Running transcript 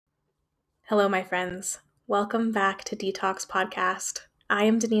Hello, my friends. Welcome back to Detox Podcast. I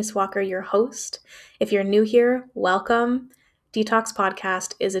am Denise Walker, your host. If you're new here, welcome. Detox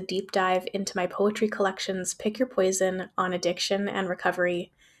Podcast is a deep dive into my poetry collections, Pick Your Poison, on addiction and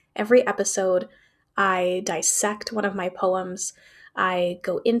recovery. Every episode, I dissect one of my poems. I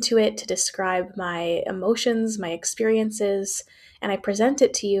go into it to describe my emotions, my experiences, and I present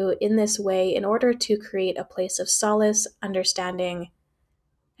it to you in this way in order to create a place of solace, understanding,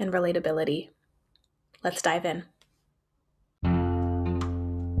 and relatability. Let's dive in.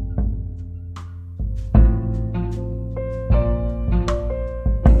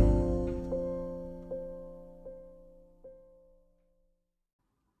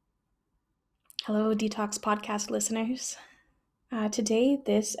 Hello, Detox Podcast listeners. Today,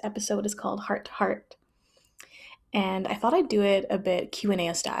 this episode is called Heart to Heart, and I thought I'd do it a bit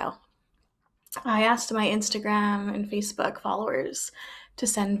Q&A style. I asked my Instagram and Facebook followers to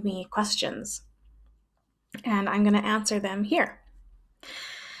send me questions, and I'm going to answer them here.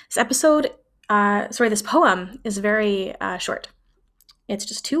 This poem is very short. It's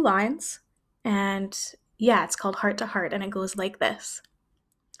just 2 lines, and it's called Heart to Heart, and it goes like this.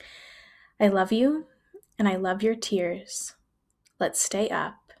 I love you, and I love your tears. Let's stay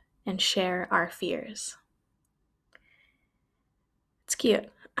up and share our fears. It's cute.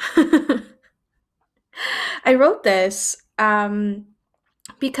 I wrote this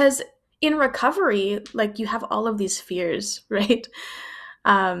because in recovery, you have all of these fears, right?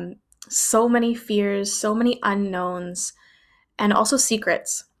 So many fears, so many unknowns, and also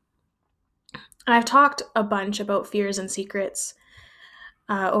secrets. And I've talked a bunch about fears and secrets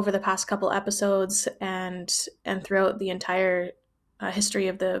over the past couple episodes and throughout the entire history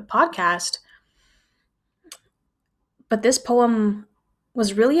of the podcast. But this poem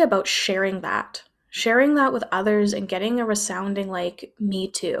was really about sharing that with others and getting a resounding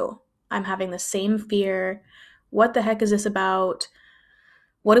me too. I'm having the same fear. What the heck is this about?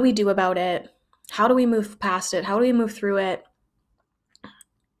 What do we do about it? How do we move past it? How do we move through it?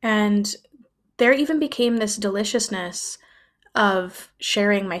 And there even became this deliciousness of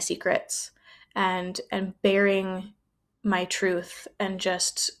sharing my secrets and bearing my truth and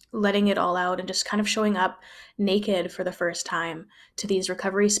just letting it all out and just kind of showing up naked for the first time to these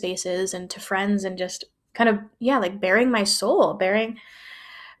recovery spaces and to friends and just kind of bearing my soul, bearing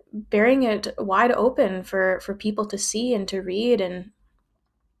it wide open for people to see and to read, and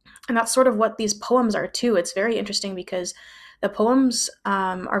that's sort of what these poems are too. It's very interesting because the poems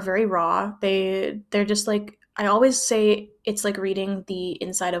are very raw. They're just I always say it's like reading the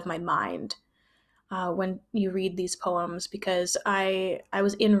inside of my mind when you read these poems, because I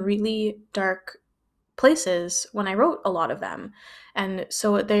was in really dark places when I wrote a lot of them. And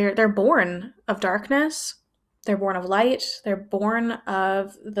so they're born of darkness, they're born of light, they're born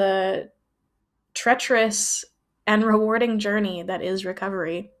of the treacherous and rewarding journey that is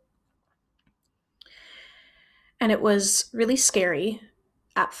recovery. And it was really scary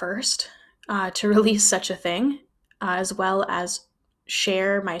at first to release such a thing, as well as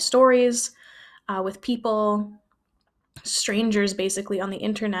share my stories with people, strangers basically on the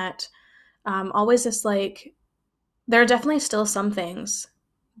internet. Always this there are definitely still some things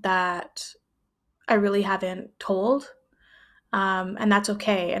that I really haven't told. And that's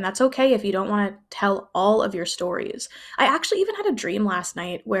okay. And that's okay if you don't want to tell all of your stories. I actually even had a dream last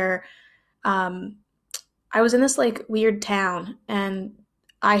night where I was in this weird town and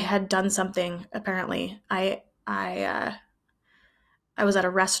I had done something. Apparently, I was at a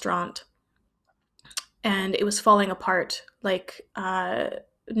restaurant and it was falling apart.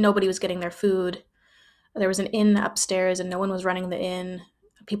 Nobody was getting their food. There was an inn upstairs and no one was running the inn.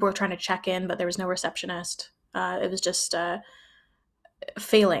 People were trying to check in, but there was no receptionist. It was just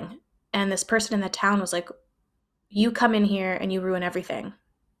failing. And this person in the town was like, "You come in here and you ruin everything.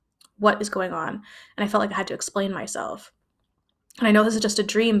 What is going on?" And I felt like I had to explain myself. And I know this is just a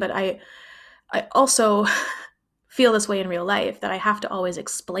dream, but I also feel this way in real life, that I have to always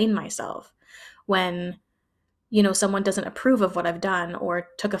explain myself when someone doesn't approve of what I've done or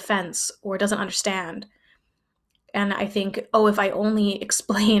took offense or doesn't understand. And I think, if I only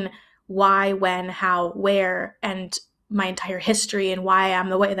explain why, when, how, where, and my entire history and why I am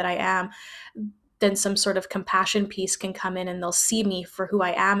the way that I am, then some sort of compassion piece can come in and they'll see me for who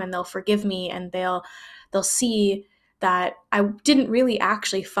I am and they'll forgive me and they'll see that I didn't really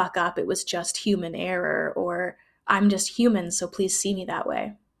actually fuck up. It was just human error, or I'm just human, so please see me that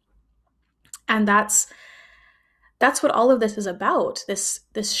way. And that's what all of this is about. This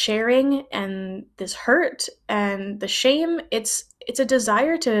sharing and this hurt and the shame. It's a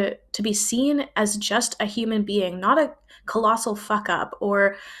desire to be seen as just a human being, not colossal fuck up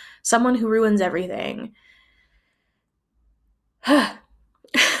or someone who ruins everything.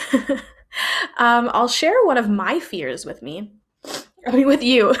 I'll share one of my fears with me. I mean, with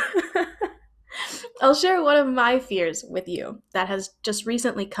you. I'll share one of my fears with you that has just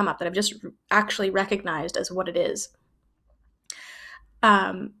recently come up that I've just actually recognized as what it is.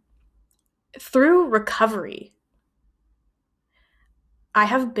 Um, through recovery, I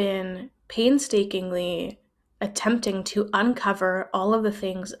have been painstakingly attempting to uncover all of the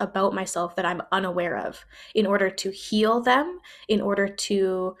things about myself that I'm unaware of in order to heal them, in order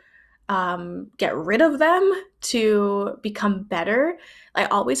to get rid of them, to become better. I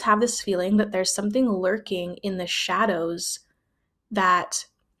always have this feeling that there's something lurking in the shadows that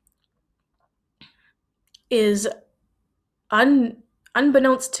is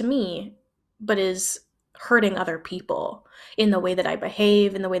unbeknownst to me, but is hurting other people in the way that I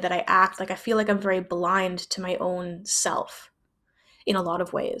behave, in the way that I act. Like I feel like I'm very blind to my own self in a lot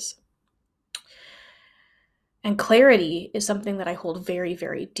of ways. And clarity is something that I hold very,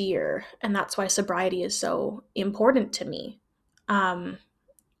 very dear. And that's why sobriety is so important to me.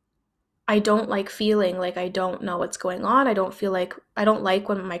 I don't like feeling like I don't know what's going on. I don't like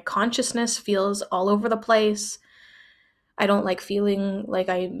when my consciousness feels all over the place. I don't like feeling like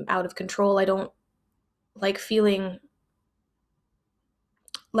I'm out of control. I don't like feeling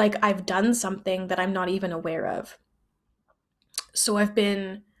like I've done something that I'm not even aware of. So I've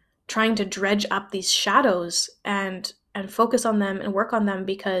been trying to dredge up these shadows and focus on them and work on them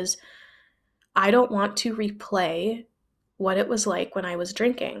because I don't want to replay what it was like when I was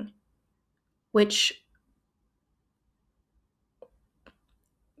drinking, which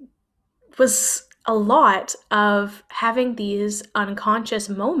was a lot of having these unconscious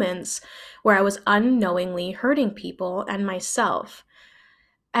moments where I was unknowingly hurting people and myself.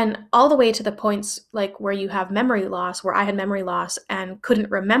 And all the way to the points like where you have memory loss, where I had memory loss and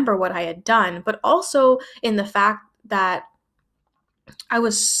couldn't remember what I had done, but also in the fact that I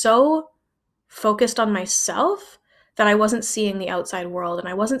was so focused on myself that I wasn't seeing the outside world and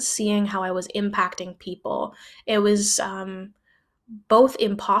I wasn't seeing how I was impacting people. It was both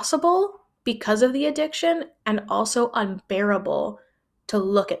impossible because of the addiction and also unbearable to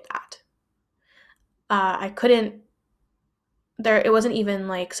look at that. I couldn't there it wasn't even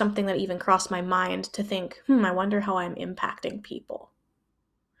like something that even crossed my mind to think, I wonder how I'm impacting people.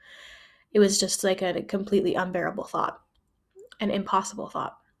 It was just like a completely unbearable thought, an impossible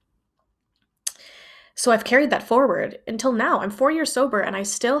thought. So I've carried that forward until now. I'm 4 years sober and I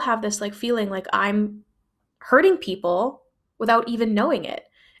still have this like feeling like I'm hurting people without even knowing it.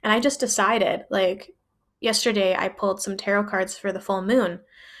 And I just decided like yesterday I pulled some tarot cards for the full moon.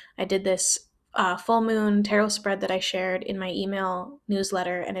 I did this full moon tarot spread that I shared in my email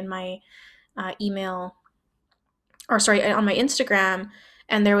newsletter and in my email, or sorry, on my Instagram.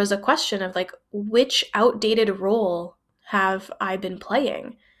 And there was a question of like, which outdated role have I been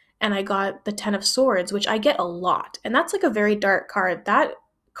playing? And I got the 10 of Swords, which I get a lot. And that's like a very dark card. That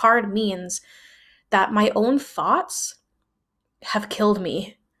card means that my own thoughts have killed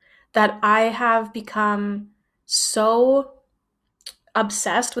me, that I have become so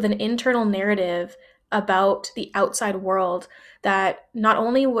obsessed with an internal narrative about the outside world that not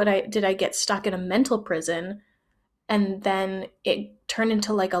only did I get stuck in a mental prison and then it turned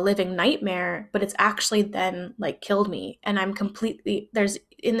into like a living nightmare, but it's actually then like killed me. And I'm completely, there's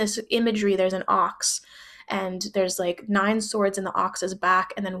in this imagery, there's an ox and there's like 9 swords in the ox's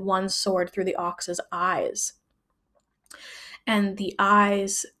back and then 1 sword through the ox's eyes. And the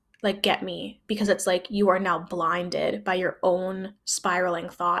eyes like get me because it's like you are now blinded by your own spiraling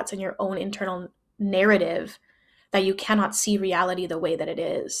thoughts and your own internal narrative that you cannot see reality the way that it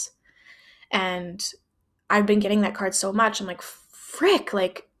is. And I've been getting that card so much. I'm like, frick,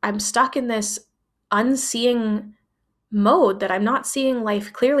 like I'm stuck in this unseeing mode that I'm not seeing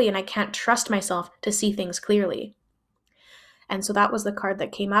life clearly and I can't trust myself to see things clearly. And so that was the card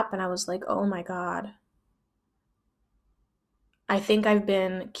that came up and I was like, oh my God. I think I've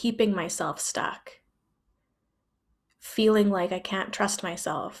been keeping myself stuck, feeling like I can't trust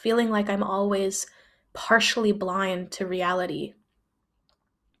myself, feeling like I'm always partially blind to reality,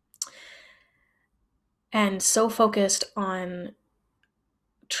 and so focused on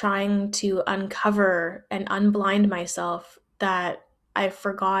trying to uncover and unblind myself that I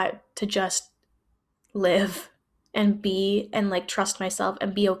forgot to just live and be and like trust myself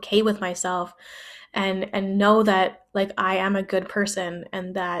and be okay with myself and know that like I am a good person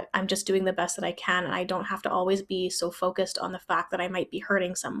and that I'm just doing the best that I can and I don't have to always be so focused on the fact that I might be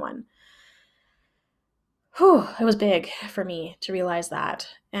hurting someone. Whew, it was big for me to realize that.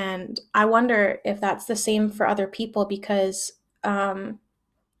 And I wonder if that's the same for other people because um,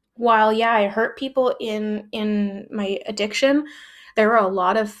 while yeah, I hurt people in my addiction, there were a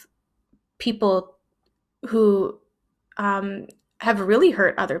lot of people who um, have really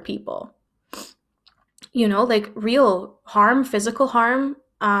hurt other people. You know, like real harm, physical harm.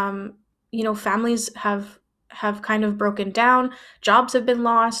 Families have kind of broken down, jobs have been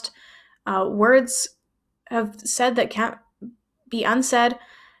lost, words have said that can't be unsaid,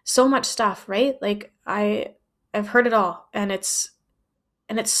 so much stuff, right? Like I've heard it all, and it's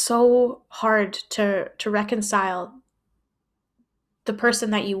so hard to reconcile the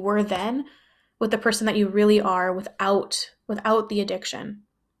person that you were then with the person that you really are without the addiction.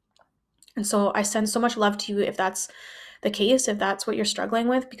 And so I send so much love to you if that's the case, if that's what you're struggling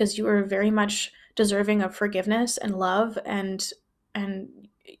with, because you are very much deserving of forgiveness and love, and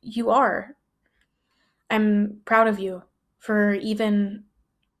you are. I'm proud of you for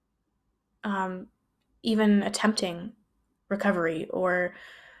um, even attempting recovery or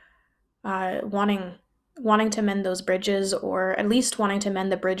wanting to mend those bridges, or at least wanting to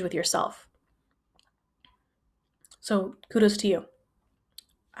mend the bridge with yourself. So kudos to you.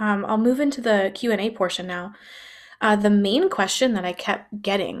 I'll move into the Q&A portion now. The main question that I kept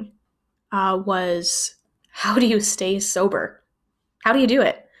getting was, how do you stay sober? How do you do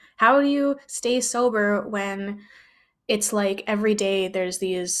it? How do you stay sober when it's like every day there's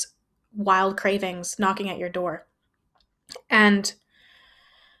these wild cravings knocking at your door? And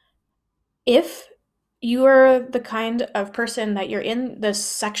if you're the kind of person that you're in this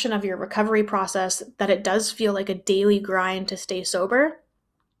section of your recovery process that it does feel like a daily grind to stay sober,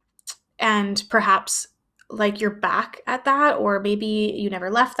 and perhaps like you're back at that, or maybe you never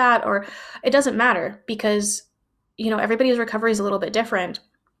left that, or it doesn't matter because everybody's recovery is a little bit different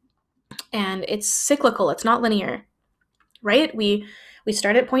and it's cyclical, it's not linear, right? We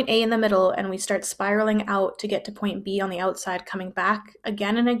start at point A in the middle and we start spiraling out to get to point B on the outside, coming back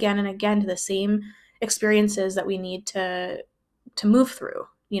again and again and again to the same experiences that we need to move through,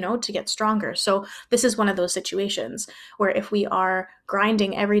 to get stronger. So this is one of those situations where if we are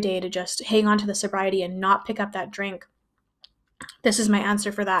grinding every day to just hang on to the sobriety and not pick up that drink, this is my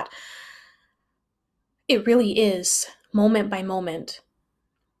answer for that. It really is moment by moment.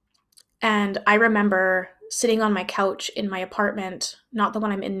 And I remember sitting on my couch in my apartment, not the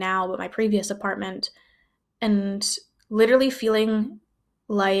one I'm in now, but my previous apartment, and literally feeling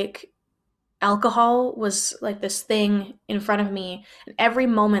like alcohol was like this thing in front of me. And every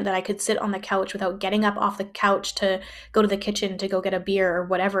moment that I could sit on the couch without getting up off the couch to go to the kitchen to go get a beer or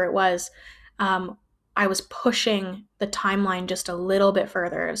whatever it was, I was pushing the timeline just a little bit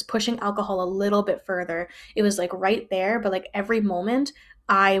further. I was pushing alcohol a little bit further. It was like right there, but like every moment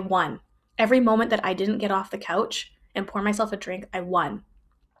I won. Every moment that I didn't get off the couch and pour myself a drink, I won.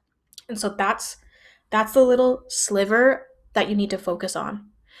 And so that's the little sliver that you need to focus on,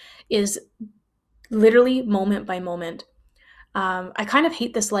 is literally moment by moment. I kind of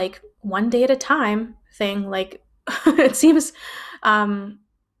hate this like one day at a time thing. Like it seems, I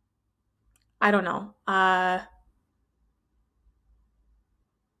don't know,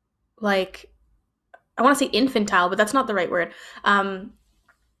 like I want to say infantile, but that's not the right word.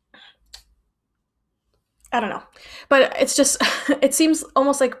 I don't know. But it's just, it seems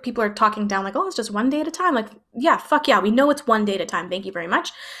almost like people are talking down, like, oh, it's just one day at a time. Like, yeah, fuck yeah, we know it's one day at a time. Thank you very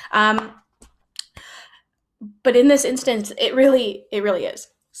much. Um, but in this instance, it really is.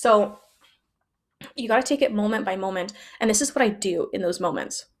 So you got to take it moment by moment. And this is what I do in those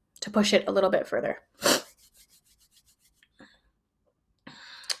moments to push it a little bit further.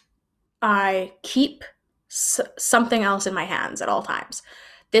 I keep something else in my hands at all times.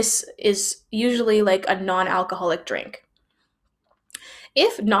 This is usually like a non alcoholic drink.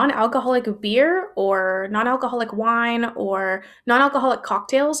 If non alcoholic beer or non alcoholic wine or non alcoholic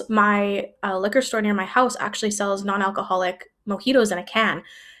cocktails, my liquor store near my house actually sells non alcoholic mojitos in a can.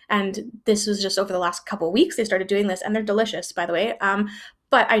 And this was just over the last couple of weeks they started doing this, and they're delicious, by the way.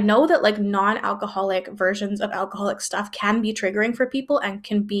 But I know that like non alcoholic versions of alcoholic stuff can be triggering for people and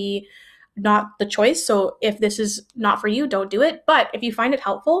can be not the choice. So if this is not for you, don't do it. But if you find it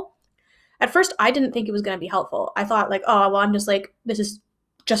helpful, at first I didn't think it was going to be helpful. I thought like, oh, well, I'm just like, this is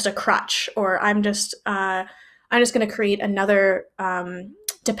just a crutch, or I'm just going to create another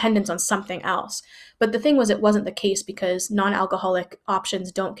dependence on something else. But the thing was, it wasn't the case, because non-alcoholic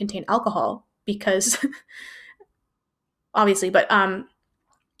options don't contain alcohol, because obviously, but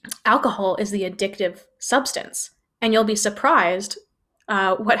alcohol is the addictive substance, and you'll be surprised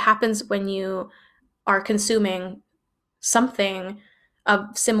what happens when you are consuming something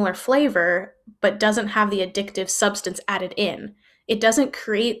of similar flavor, but doesn't have the addictive substance added in. It doesn't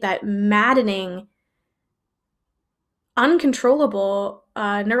create that maddening, uncontrollable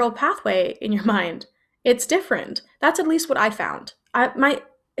neural pathway in your mind. It's different. That's at least what I found.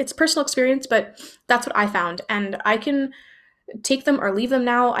 It's personal experience, but that's what I found, and I can take them or leave them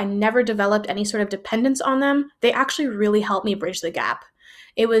now. I never developed any sort of dependence on them. They actually really helped me bridge the gap.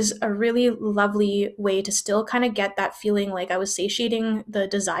 It was a really lovely way to still kind of get that feeling like I was satiating the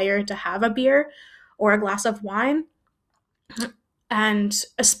desire to have a beer or a glass of wine. And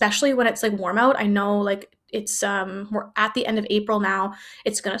especially when it's like warm out, I know like it's we're at the end of April now.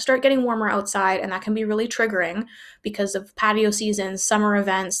 It's going to start getting warmer outside, and that can be really triggering because of patio seasons, summer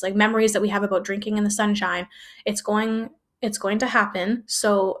events, like memories that we have about drinking in the sunshine. It's going to happen.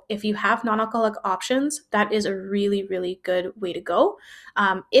 So if you have non-alcoholic options, that is a really, really good way to go.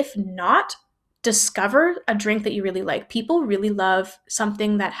 If not, discover a drink that you really like. People really love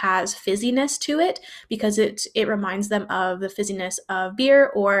something that has fizziness to it because it reminds them of the fizziness of beer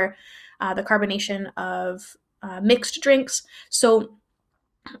or the carbonation of mixed drinks. So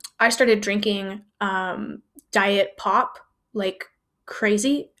I started drinking diet pop like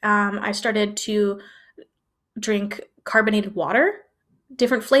crazy. I started to drink carbonated water,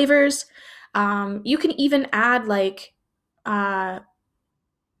 different flavors. You can even add like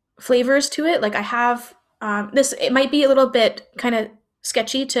flavors to it. Like I have this. It might be a little bit kind of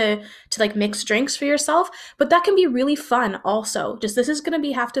sketchy to like mix drinks for yourself, but that can be really fun. Also, just this is gonna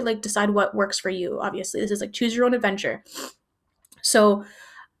be have to like decide what works for you. Obviously, this is like choose your own adventure. So,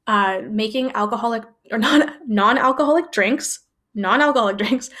 making alcoholic or non-alcoholic drinks, non-alcoholic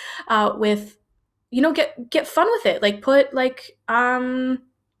drinks, with get fun with it. Like put like lime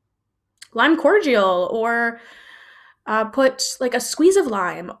cordial or put like a squeeze of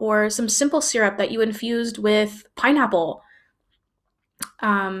lime or some simple syrup that you infused with pineapple,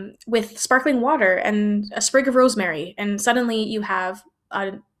 with sparkling water and a sprig of rosemary, and suddenly you have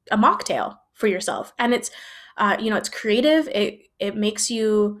a mocktail for yourself. And it's creative. It makes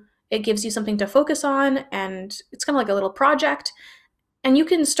you it gives you something to focus on, and it's kind of like a little project. And you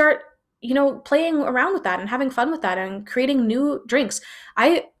can start playing around with that and having fun with that and creating new drinks.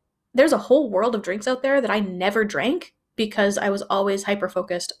 I There's a whole world of drinks out there that I never drank because I was always hyper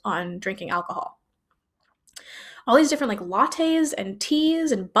focused on drinking alcohol. All these different like lattes and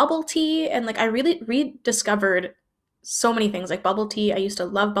teas and bubble tea, and like I really rediscovered so many things like bubble tea. I used to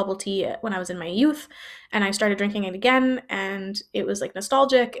love bubble tea when I was in my youth, and I started drinking it again, and it was like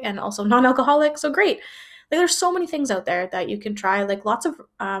nostalgic and also non-alcoholic, so great. Like there's so many things out there that you can try, like lots of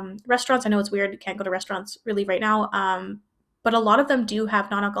restaurants. I know it's weird, you can't go to restaurants really right now, but a lot of them do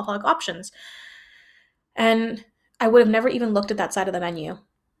have non-alcoholic options, and I would have never even looked at that side of the menu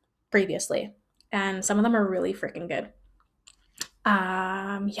previously, and some of them are really freaking good.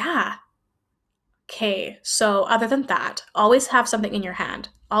 Yeah. Okay, so other than that, always have something in your hand.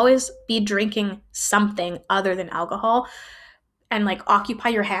 Always be drinking something other than alcohol, and like occupy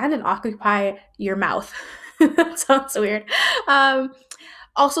your hand and occupy your mouth. That sounds weird. Um,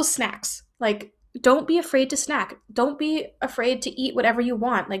 Also, snacks. Like, don't be afraid to snack. Don't be afraid to eat whatever you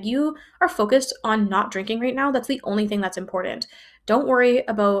want. Like, you are focused on not drinking right now. That's the only thing that's important. Don't worry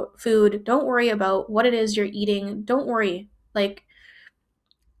about food. Don't worry about what it is you're eating. Don't worry. Like,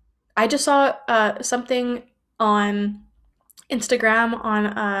 I just saw something on Instagram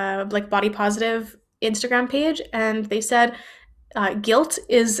on like body positive Instagram page, and they said guilt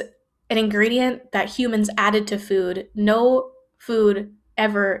is an ingredient that humans added to food. No food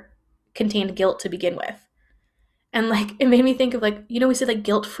ever contained guilt to begin with. And like it made me think of like we say like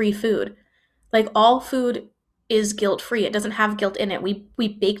guilt-free food. Like all food is guilt-free. It doesn't have guilt in it. We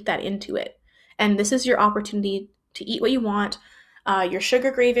baked that into it. And this is your opportunity to eat what you want. Your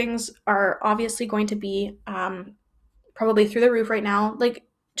sugar cravings are obviously going to be probably through the roof right now. Like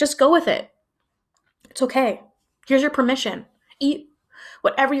just go with it. It's okay. Here's your permission. Eat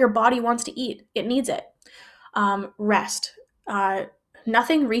whatever your body wants to eat. It needs it. Rest. Uh,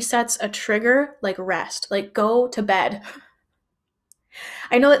 Nothing resets a trigger like rest. Like go to bed.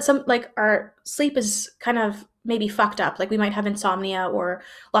 I know that some like our sleep is kind of maybe fucked up. Like we might have insomnia or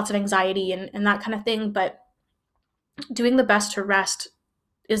lots of anxiety and that kind of thing, but doing the best to rest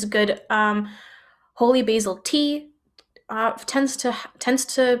is good. Holy basil tea tends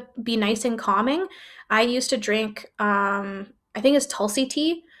to be nice and calming. I used to drink I think it's Tulsi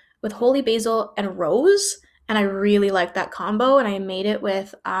tea with holy basil and rose, and I really liked that combo. And I made it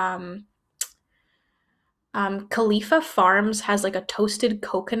with Khalifa Farms has like a toasted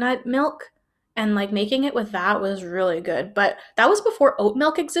coconut milk. And like making it with that was really good. But that was before oat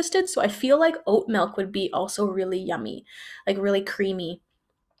milk existed, so I feel like oat milk would be also really yummy, like really creamy.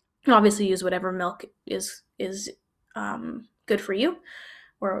 And obviously use whatever milk is good for you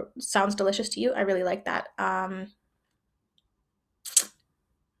or sounds delicious to you. I really like that. Hmm.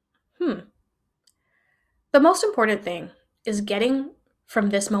 The most important thing is getting from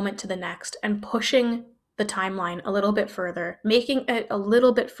this moment to the next and pushing the timeline a little bit further, making it a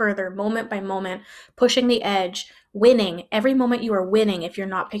little bit further, moment by moment, pushing the edge, winning. Every moment you are winning if you're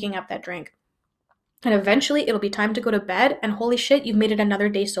not picking up that drink. And eventually it'll be time to go to bed, and holy shit, you've made it another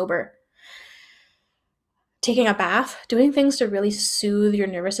day sober. Taking a bath, doing things to really soothe your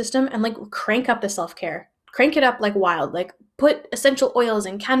nervous system and like crank up the self care. Crank it up like wild. Like put essential oils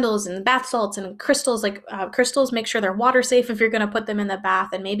and candles and bath salts and crystals. Like crystals, make sure they're water safe if you're going to put them in the bath,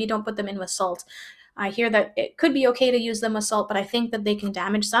 and maybe don't put them in with salt. I hear that it could be okay to use them with salt, but I think that they can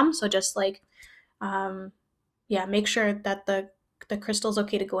damage some. So just like, yeah, make sure that the crystal's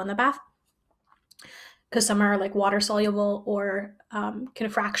okay to go in the bath, because some are like water soluble or can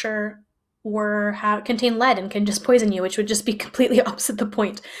fracture or contain lead and can just poison you, which would just be completely opposite the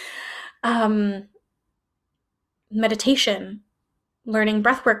point. Um, Meditation, learning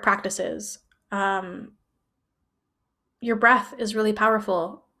breathwork practices. Um, your breath is really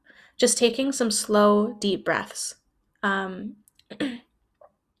powerful. Just taking some slow, deep breaths um,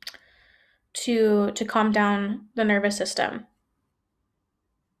 to calm down the nervous system.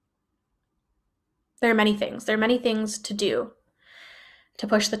 There are many things. There are many things to do to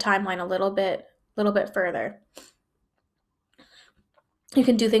push the timeline a little bit further. You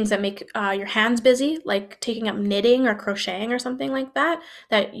can do things that make your hands busy, like taking up knitting or crocheting or something like that.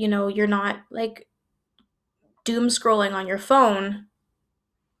 That you're not like doom scrolling on your phone,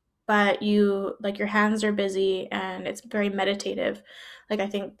 but your hands are busy and it's very meditative. Like I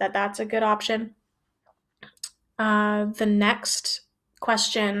think that that's a good option. The next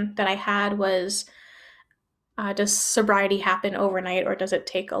question that I had was, does sobriety happen overnight or does it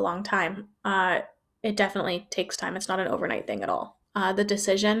take a long time? It definitely takes time. It's not an overnight thing at all. The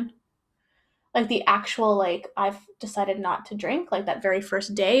decision, like the actual, like I've decided not to drink, like that very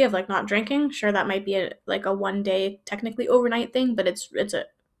first day of like not drinking. Sure, that might be like a 1 day, technically overnight thing, but it's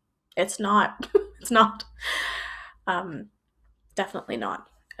not. It's not. Um, Definitely not,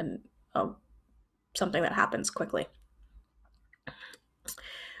 and something that happens quickly.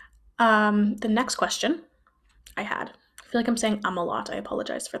 The next question I had. I feel like I'm saying a lot. I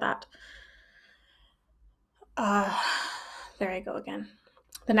apologize for that. Uh, there I go again.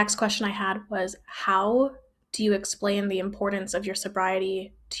 The next question I had was, how do you explain the importance of your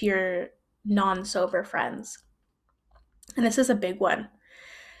sobriety to your non-sober friends? And this is a big one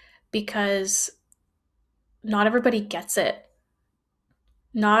because not everybody gets it.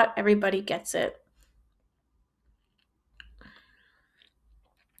 Not everybody gets it,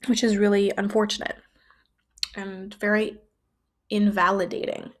 which is really unfortunate and very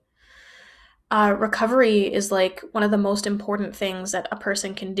invalidating. Recovery is like one of the most important things that a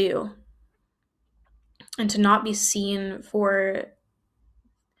person can do. And to not be seen for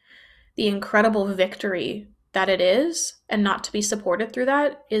the incredible victory that it is and not to be supported through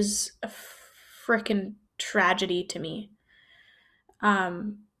that is a freaking tragedy to me.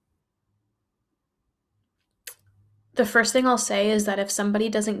 Um, the first thing I'll say is that if somebody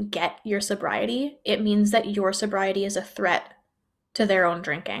doesn't get your sobriety, it means that your sobriety is a threat to their own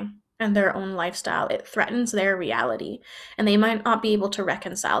drinking and their own lifestyle. It threatens their reality, and they might not be able to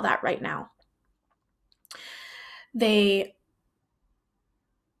reconcile that right now. They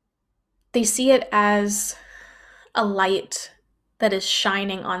see it as a light that is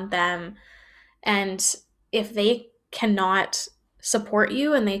shining on them, and if they cannot support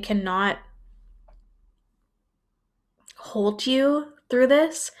you and they cannot hold you through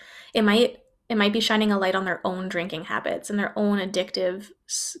this, it might be shining a light on their own drinking habits and their own addictive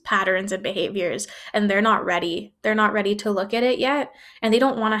patterns and behaviors, and they're not ready. They're not ready to look at it yet, and they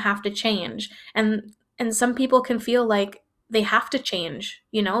don't want to have to change. And some people can feel like they have to change,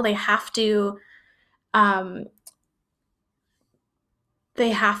 they have to um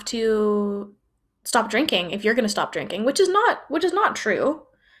they have to stop drinking if you're going to stop drinking, which is not true.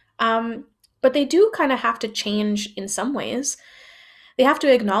 But they do kind of have to change in some ways. They have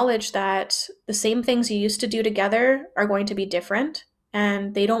to acknowledge that the same things you used to do together are going to be different,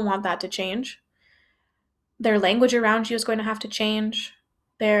 and they don't want that to change. Their language around you is going to have to change.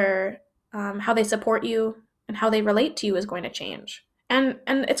 Their how they support you and how they relate to you is going to change, and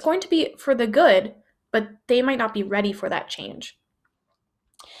it's going to be for the good, but they might not be ready for that change.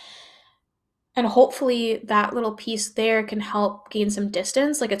 And hopefully that little piece there can help gain some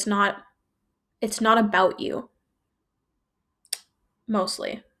distance. Like it's not it's not about you,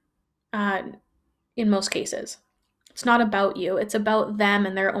 mostly, uh, in most cases. It's not about you, it's about them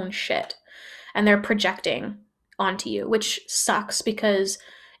and their own shit. And they're projecting onto you, which sucks because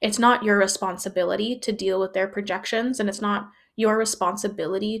it's not your responsibility to deal with their projections, and it's not your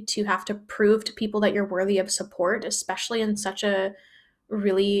responsibility to have to prove to people that you're worthy of support, especially in such a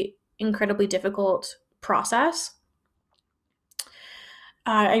really incredibly difficult process.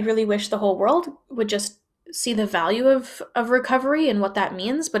 I really wish the whole world would just see the value of recovery and what that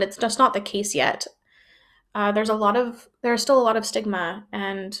means, but it's just not the case yet. There's still a lot of stigma,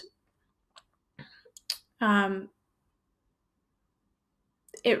 and um,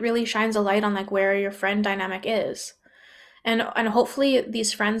 it really shines a light on like where your friend dynamic is, and hopefully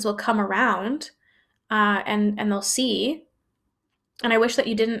these friends will come around, and they'll see. And I wish that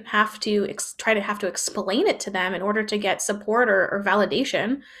you didn't have to try to have to explain it to them in order to get support or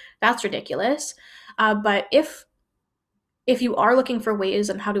validation. That's ridiculous. But if you are looking for ways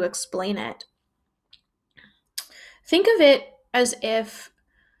on how to explain it, think of it as if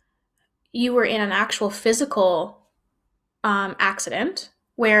you were in an actual physical accident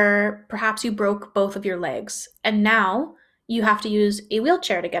where perhaps you broke both of your legs and now you have to use a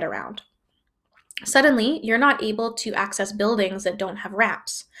wheelchair to get around. Suddenly, you're not able to access buildings that don't have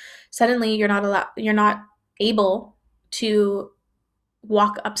ramps. Suddenly, you're not able to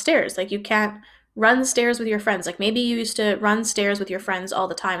walk upstairs. Like you can't run stairs with your friends. Like maybe you used to run stairs with your friends all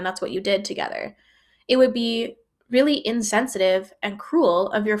the time and that's what you did together. It would be really insensitive and cruel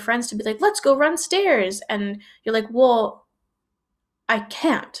of your friends to be like, let's go run stairs. And you're like, well, I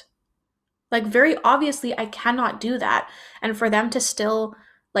can't. Like, very obviously, I cannot do that. And for them to still,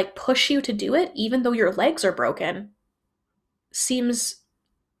 like, push you to do it, even though your legs are broken, seems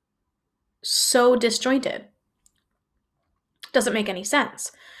so disjointed. Doesn't make any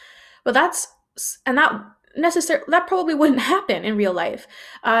sense. But that probably wouldn't happen in real life.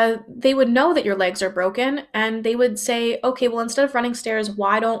 They would know that your legs are broken, and they would say, okay, well, instead of running stairs,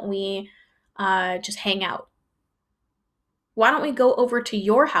 why don't we just hang out? Why don't we go over to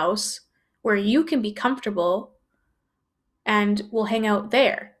your house where you can be comfortable and we'll hang out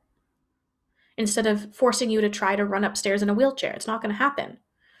there instead of forcing you to try to run upstairs in a wheelchair? It's not going to happen.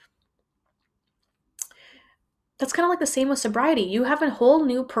 That's kind of like the same with sobriety. You have a whole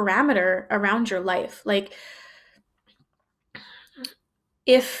new parameter around your life. Like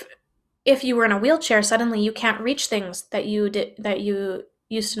if you were in a wheelchair, suddenly you can't reach things that you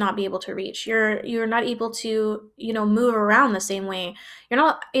used to not be able to reach. You're not able to, move around the same way. You're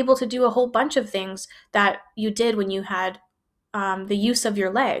not able to do a whole bunch of things that you did when you had the use of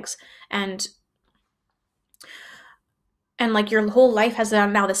your legs. And like your whole life has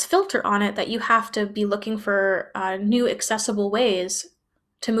now this filter on it that you have to be looking for new accessible ways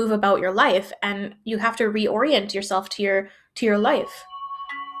to move about your life, and you have to reorient yourself to your life.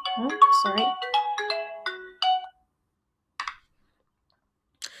 Oh, sorry.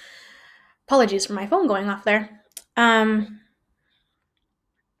 Apologies for my phone going off there. That's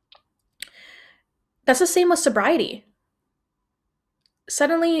the same with sobriety.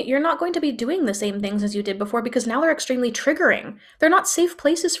 Suddenly, you're not going to be doing the same things as you did before because now they're extremely triggering. They're not safe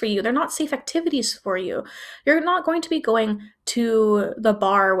places for you. They're not safe activities for you. You're not going to be going to the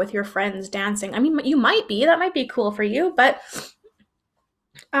bar with your friends dancing. I mean, you might be. That might be cool for you, but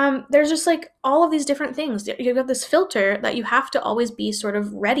there's just like all of these different things. You have this filter that you have to always be sort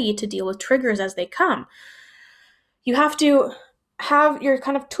of ready to deal with triggers as they come. You have to have your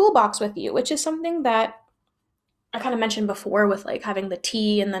kind of toolbox with you, which is something that I kind of mentioned before with like having the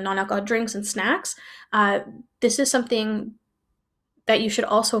tea and the non-alcoholic drinks and snacks. This is something that you should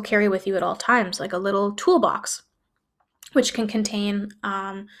also carry with you at all times, like a little toolbox, which can contain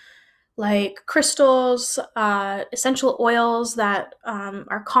like crystals, essential oils that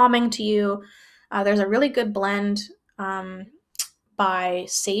are calming to you. There's a really good blend by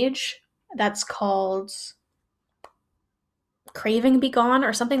Sage that's called Craving Be Gone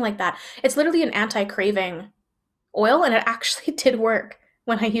or something like that. It's literally an anti-craving oil, and it actually did work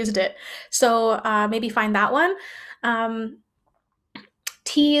when I used it. So maybe find that one.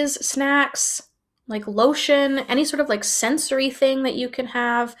 Teas, snacks, like lotion, any sort of like sensory thing that you can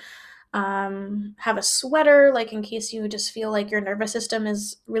have. Have a sweater, like in case you just feel like your nervous system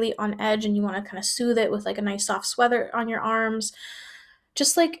is really on edge and you want to kind of soothe it with like a nice soft sweater on your arms.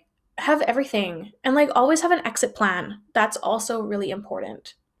 Just like have everything, and like always have an exit plan. That's also really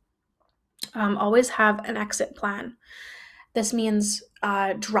important. Always have an exit plan. This means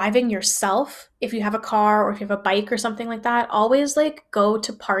driving yourself if you have a car or if you have a bike or something like that. Always like go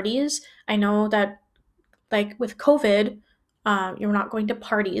to parties. I know that like with COVID, You're not going to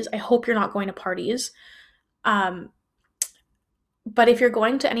parties. I hope you're not going to parties. Um, but if you're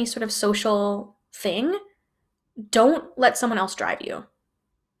going to any sort of social thing, don't let someone else drive you.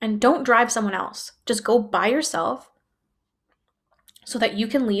 And don't drive someone else. Just go by yourself so that you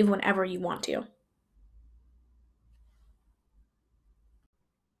can leave whenever you want to.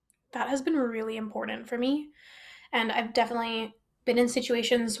 That has been really important for me. And I've definitely been in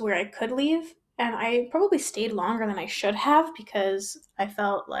situations where I could leave, and I probably stayed longer than I should have because I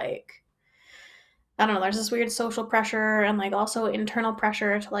felt like, I don't know, there's this weird social pressure and like also internal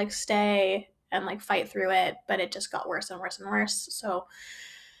pressure to like stay and like fight through it, but it just got worse and worse and worse. So,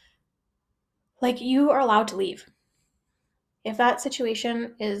 like, you are allowed to leave. If that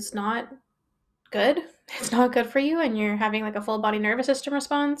situation is not good, it's not good for you, and you're having like a full body nervous system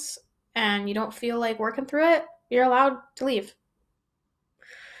response and you don't feel like working through it, you're allowed to leave.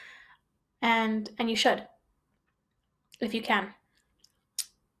 And you should, if you can,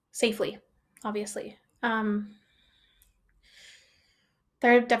 safely, obviously.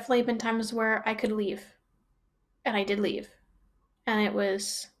 There have definitely been times where I could leave, and I did leave, and it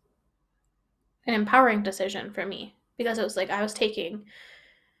was an empowering decision for me because it was like I was taking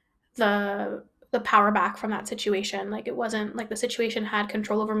the power back from that situation. Like, it wasn't like the situation had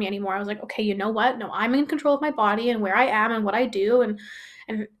control over me anymore. I was like, okay, you know what? No, I'm in control of my body and where I am and what I do,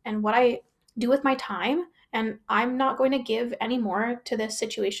 and what I do with my time. And I'm not going to give any more to this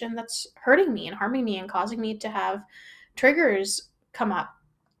situation that's hurting me and harming me and causing me to have triggers come up.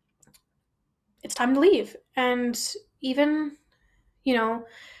 It's time to leave. And even, you know,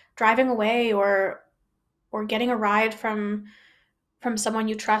 driving away or getting a ride from someone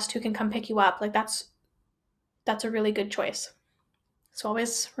you trust who can come pick you up, like that's a really good choice. So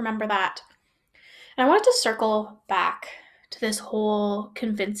always remember that. And I wanted to circle back to this whole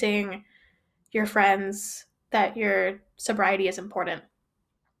convincing your friends that your sobriety is important.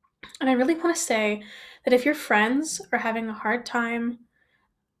 And I really want to say that if your friends are having a hard time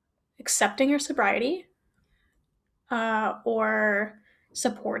accepting your sobriety, or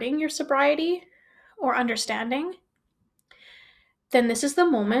supporting your sobriety, or understanding, then this is the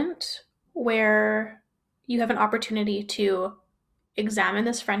moment where you have an opportunity to examine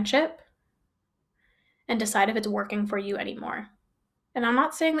this friendship and decide if it's working for you anymore. And I'm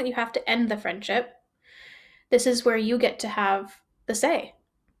not saying that you have to end the friendship. This is where you get to have the say.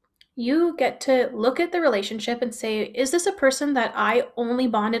 You get to look at the relationship and say, is this a person that I only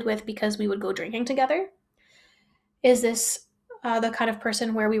bonded with because we would go drinking together? Is this the kind of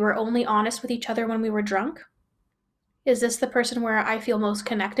person where we were only honest with each other when we were drunk? Is this the person where I feel most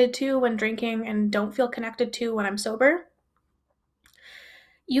connected to when drinking and don't feel connected to when I'm sober?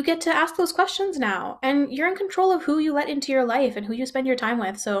 You get to ask those questions now, and you're in control of who you let into your life and who you spend your time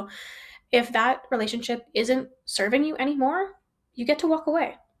with. So if that relationship isn't serving you anymore, you get to walk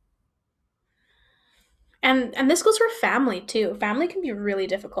away. And this goes for family too. Family can be really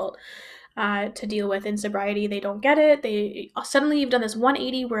difficult to deal with in sobriety. They don't get it. They suddenly, you've done this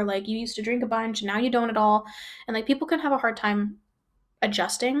 180 where like you used to drink a bunch, now you don't at all, and like people can have a hard time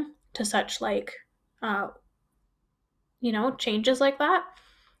adjusting to such like uh, changes like that.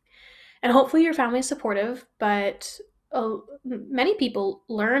 And hopefully your family is supportive, but many people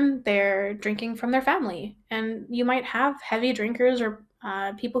learn their drinking from their family, and you might have heavy drinkers or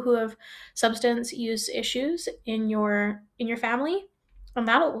people who have substance use issues in your family, and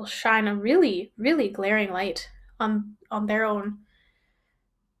that will shine a really really glaring light on their own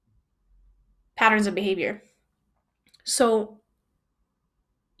patterns of behavior. So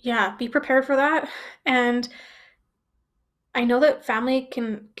yeah, be prepared for that. And I know that family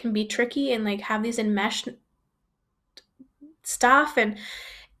can be tricky and like have these enmeshed stuff, and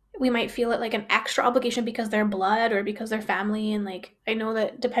we might feel it like an extra obligation because they're blood or because they're family. And like I know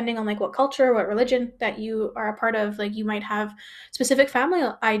that depending on like what culture, what religion that you are a part of, like you might have specific family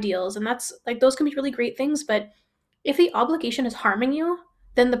ideals, and that's like those can be really great things. But if the obligation is harming you,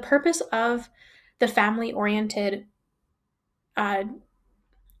 then the purpose of the family oriented uh,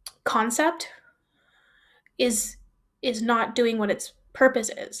 concept is not doing what its purpose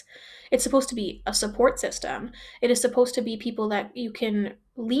is. It's supposed to be a support system. It is supposed to be people that you can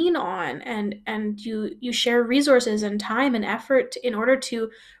lean on, and you share resources and time and effort in order to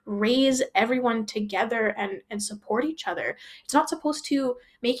raise everyone together and support each other. It's not supposed to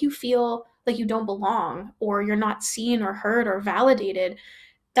make you feel like you don't belong or you're not seen or heard or validated.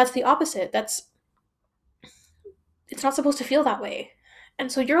 That's the opposite. It's not supposed to feel that way.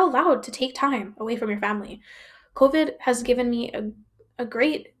 And so you're allowed to take time away from your family. COVID has given me a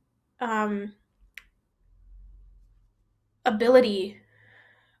great um, ability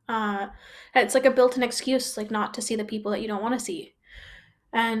It's like a built-in excuse, like not to see the people that you don't want to see.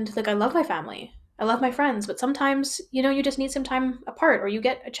 And like I love my family, I love my friends, but sometimes you just need some time apart, or you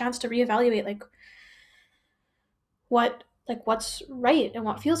get a chance to reevaluate what's right and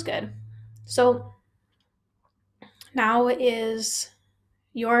what feels good. So now is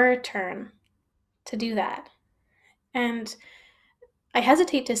your turn to do that. And I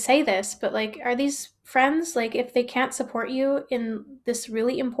hesitate to say this, but like, are these friends, like, if they can't support you in this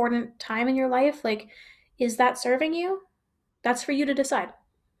really important time in your life, like, is that serving you? That's for you to decide.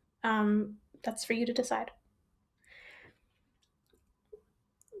 That's for you to decide.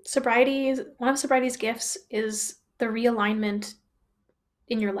 One of sobriety's gifts is the realignment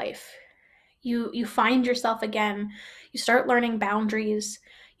in your life. You find yourself again. You start learning boundaries.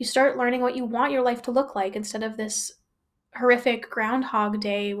 You start learning what you want your life to look like instead of this horrific groundhog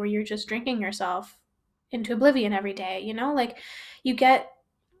day where you're just drinking yourself into oblivion every day, like you get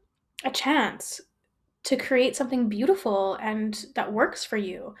a chance to create something beautiful and that works for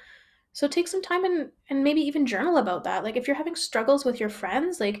you. So take some time and maybe even journal about that. Like if you're having struggles with your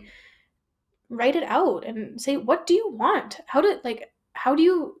friends, like write it out and say, what do you want? How do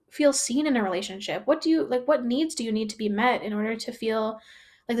you feel seen in a relationship? What needs do you need to be met in order to feel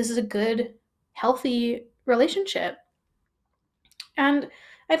like this is a good, healthy relationship? And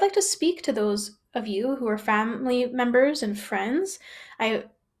I'd like to speak to those of you who are family members and friends. I,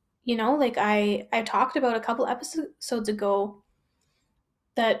 I talked about a couple episodes ago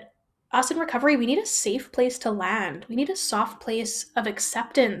that us in recovery, we need a safe place to land. We need a soft place of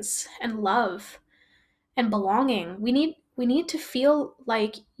acceptance and love and belonging. We need to feel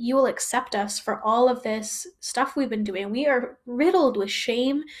like you will accept us for all of this stuff we've been doing. We are riddled with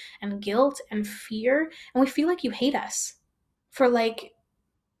shame and guilt and fear, and we feel like you hate us for like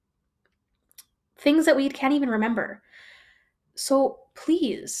things that we can't even remember. So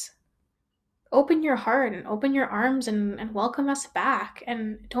please open your heart and open your arms and welcome us back,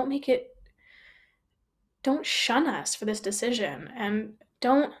 and don't shun us for this decision, and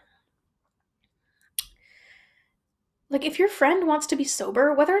don't, like, if your friend wants to be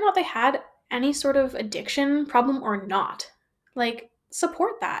sober, whether or not they had any sort of addiction problem or not, like,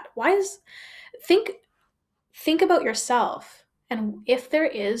 support that. Think think about yourself, and if there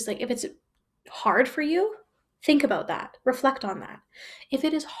is, like, if it's hard for you, think about that. Reflect on that. If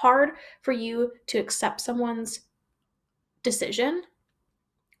it is hard for you to accept someone's decision,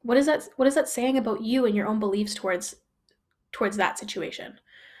 what is that saying about you and your own beliefs towards that situation?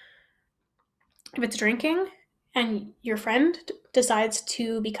 If it's drinking and your friend decides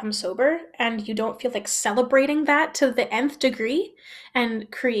to become sober and you don't feel like celebrating that to the nth degree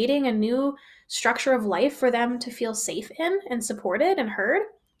and creating a new structure of life for them to feel safe in and supported and heard,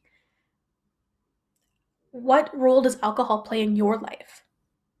 what role does alcohol play in your life?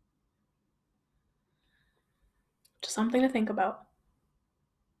 Just something to think about.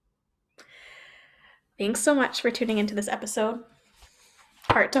 Thanks so much for tuning into this episode.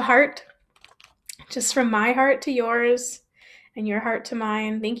 Heart to heart, just from my heart to yours and your heart to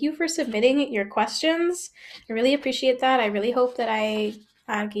mine. Thank you for submitting your questions. I really appreciate that. I really hope that I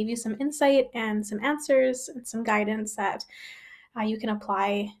gave you some insight and some answers and some guidance that you can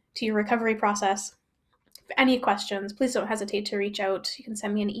apply to your recovery process. If any questions, please don't hesitate to reach out. You can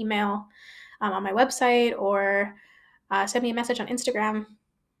send me an email on my website, or send me a message on Instagram.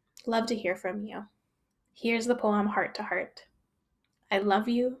 Love to hear from you. Here's the poem, Heart to Heart. I love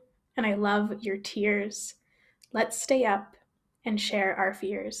you and I love your tears. Let's stay up and share our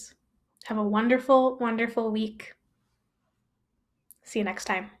fears. Have a wonderful, wonderful week. See you next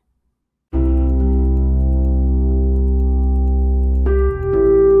time.